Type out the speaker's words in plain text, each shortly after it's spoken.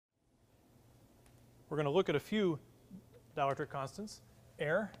we're going to look at a few dielectric constants.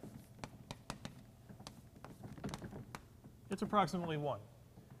 Air, it's approximately 1.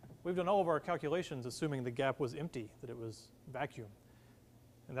 We've done all of our calculations assuming the gap was empty, that it was vacuum.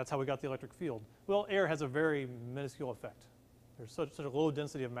 And that's how we got the electric field. Well, air has a very minuscule effect. There's such a low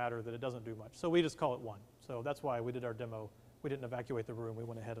density of matter that it doesn't do much. So we just call it 1. So that's why we did our demo. We didn't evacuate the room. We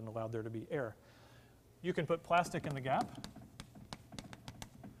went ahead and allowed there to be air. You can put plastic in the gap.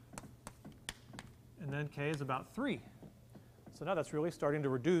 And then K is about 3. So now that's really starting to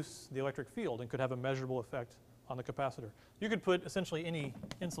reduce the electric field and could have a measurable effect on the capacitor. You could put essentially any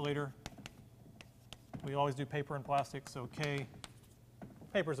insulator. We always do paper and plastic, so K,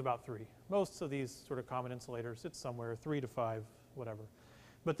 paper is about 3. Most of these sort of common insulators, it's somewhere 3 to 5, whatever.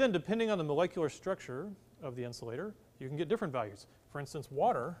 But then depending on the molecular structure of the insulator, you can get different values. For instance,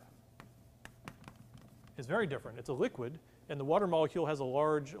 water is very different. It's a liquid, and the water molecule has a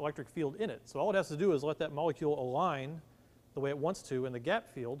large electric field in it. So all it has to do is let that molecule align the way it wants to in the gap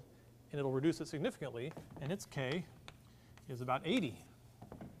field, and it'll reduce it significantly, and its K is about 80.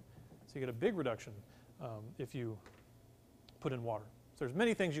 So you get a big reduction if you put in water. So there's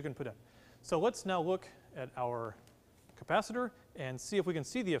many things you can put in. So let's now look at our capacitor and see if we can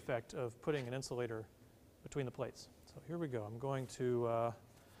see the effect of putting an insulator between the plates. So here we go. I'm going to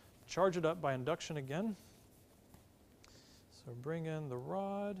charge it up by induction again. So bring in the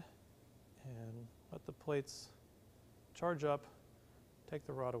rod and let the plates charge up, take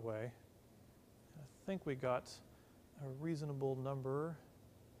the rod away. I think we got a reasonable number.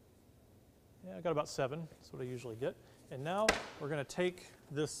 Yeah, I got about 7. That's what I usually get. And now we're going to take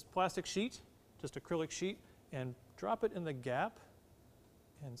this plastic sheet, just acrylic sheet, and drop it in the gap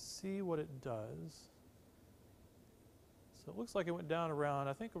and see what it does. So it looks like it went down around,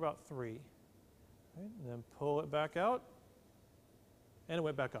 I think, about 3. Right? And then pull it back out, and it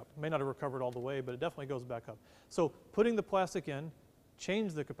went back up. It may not have recovered all the way, but it definitely goes back up. So putting the plastic in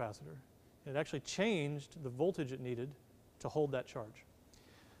changed the capacitor. It actually changed the voltage it needed to hold that charge.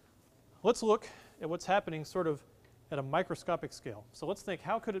 Let's look at what's happening sort of at a microscopic scale. So let's think,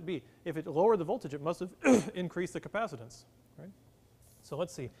 how could it be? If it lowered the voltage, it must have increased the capacitance, right? So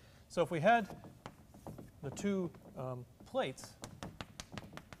let's see. So if we had the two plates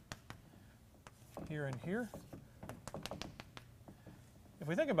here and here, if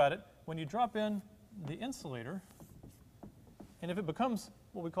we think about it, when you drop in the insulator, and if it becomes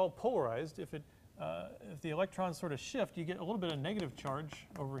what we call polarized, if the electrons sort of shift, you get a little bit of negative charge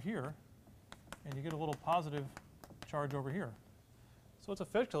over here, and you get a little positive charge over here. So it's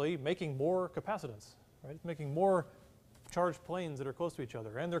effectively making more capacitance, right? It's making more charged planes that are close to each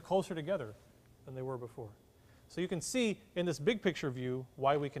other, and they're closer together than they were before. So you can see in this big picture view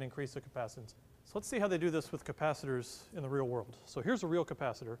why we can increase the capacitance. So let's see how they do this with capacitors in the real world. So here's a real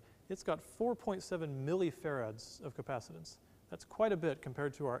capacitor. It's got 4.7 millifarads of capacitance. That's quite a bit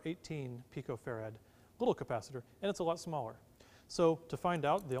compared to our 18 picofarad little capacitor, and it's a lot smaller. So to find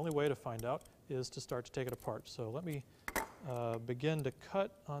out, the only way to find out is to start to take it apart. So let me begin to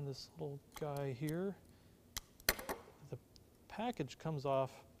cut on this little guy here. The package comes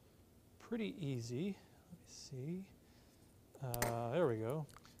off pretty easy. Let me see. There we go.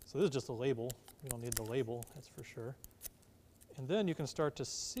 So this is just a label. We don't need the label, that's for sure. And then you can start to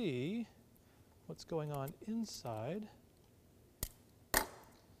see what's going on inside.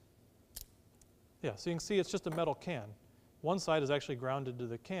 Yeah, so you can see it's just a metal can. One side is actually grounded to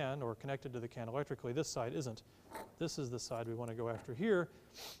the can or connected to the can electrically. This side isn't. This is the side we want to go after here.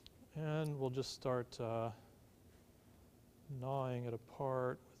 And we'll just start gnawing it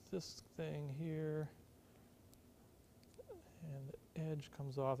apart with this thing here. And the edge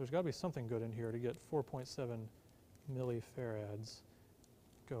comes off. There's got to be something good in here to get 4.7 millifarads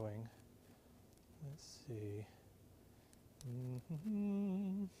going. Let's see.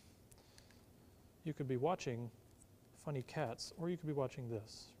 You could be watching funny cats, or you could be watching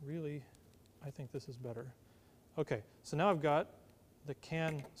this. Really, I think this is better. Okay, so now I've got the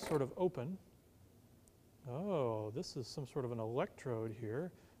can sort of open. Oh, this is some sort of an electrode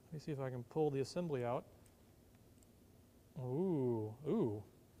here. Let me see if I can pull the assembly out. Ooh,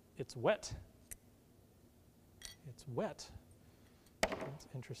 it's wet. It's wet. That's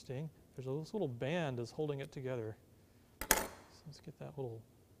interesting. There's this little band is holding it together. So let's get that little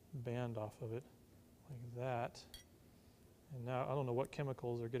band off of it, like that. And now, I don't know what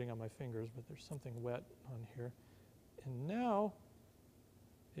chemicals are getting on my fingers, but there's something wet on here. And now,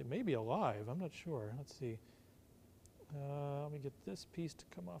 it may be alive. I'm not sure. Let's see. Let me get this piece to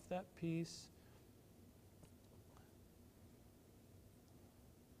come off that piece.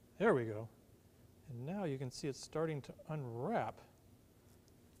 There we go. And now you can see it's starting to unwrap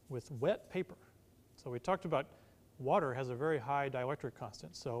with wet paper. So we talked about water has a very high dielectric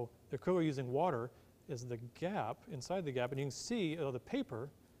constant. So the equivalent using water is the gap inside the gap, and you can see the paper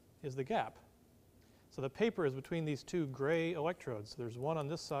is the gap. So the paper is between these two gray electrodes. So there's one on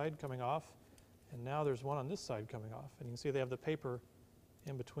this side coming off, and now there's one on this side coming off. And you can see they have the paper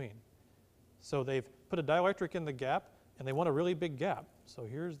in between. So they've put a dielectric in the gap, and they want a really big gap. So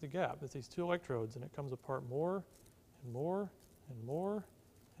here's the gap. It's these two electrodes, and it comes apart more and more and more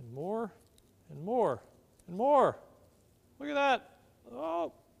and more and more and more. Look at that.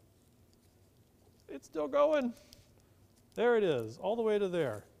 Oh, it's still going. There it is, all the way to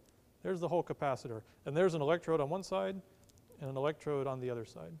there. There's the whole capacitor. And there's an electrode on one side and an electrode on the other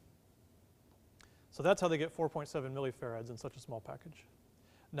side. So that's how they get 4.7 millifarads in such a small package.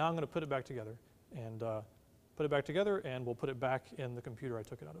 Now I'm going to put it back together, and we'll put it back in the computer I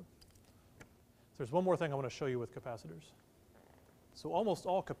took it out of. So there's one more thing I want to show you with capacitors. So almost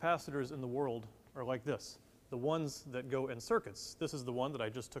all capacitors in the world are like this, the ones that go in circuits. This is the one that I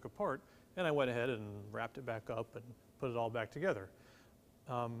just took apart, and I went ahead and wrapped it back up and put it all back together.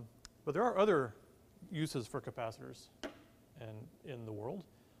 But there are other uses for capacitors in the world.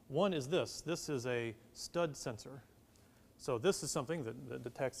 One is this. This is a stud sensor. So this is something that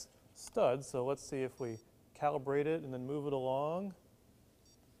detects studs. So let's see if we calibrate it and then move it along.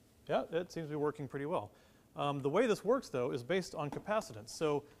 Yeah, it seems to be working pretty well. The way this works, though, is based on capacitance.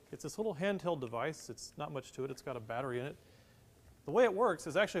 So it's this little handheld device. It's not much to it. It's got a battery in it. The way it works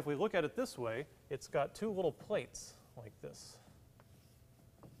is actually, if we look at it this way, it's got two little plates like this.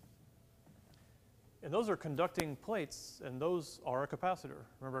 And those are conducting plates, and those are a capacitor.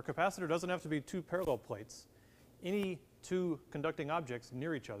 Remember, a capacitor doesn't have to be two parallel plates. Any two conducting objects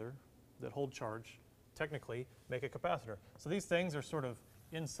near each other that hold charge technically make a capacitor. So these things are sort of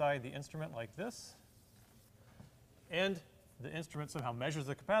inside the instrument like this. And the instrument somehow measures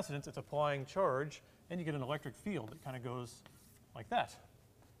the capacitance. It's applying charge, and you get an electric field that kind of goes like that.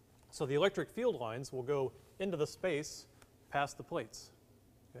 So the electric field lines will go into the space past the plates.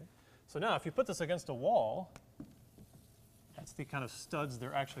 Okay? So now if you put this against a wall, that's the kind of studs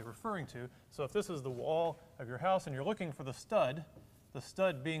they're actually referring to. So if this is the wall of your house and you're looking for the stud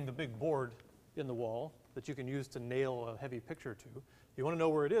being the big board in the wall that you can use to nail a heavy picture to, you want to know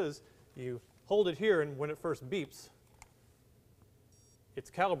where it is, you hold it here, and when it first beeps, it's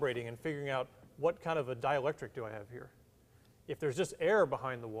calibrating and figuring out what kind of a dielectric do I have here. If there's just air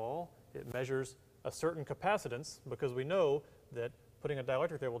behind the wall, it measures a certain capacitance, because we know that putting a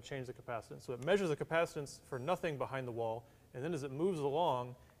dielectric there will change the capacitance. So it measures the capacitance for nothing behind the wall, and then as it moves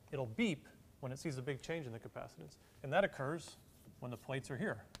along, it'll beep when it sees a big change in the capacitance. And that occurs when the plates are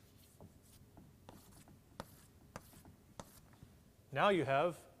here. Now you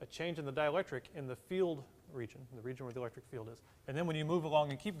have a change in the dielectric in the field region, the region where the electric field is. And then when you move along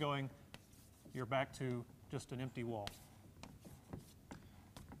and keep going, you're back to just an empty wall.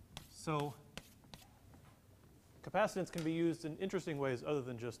 So capacitance can be used in interesting ways other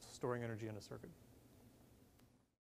than just storing energy in a circuit.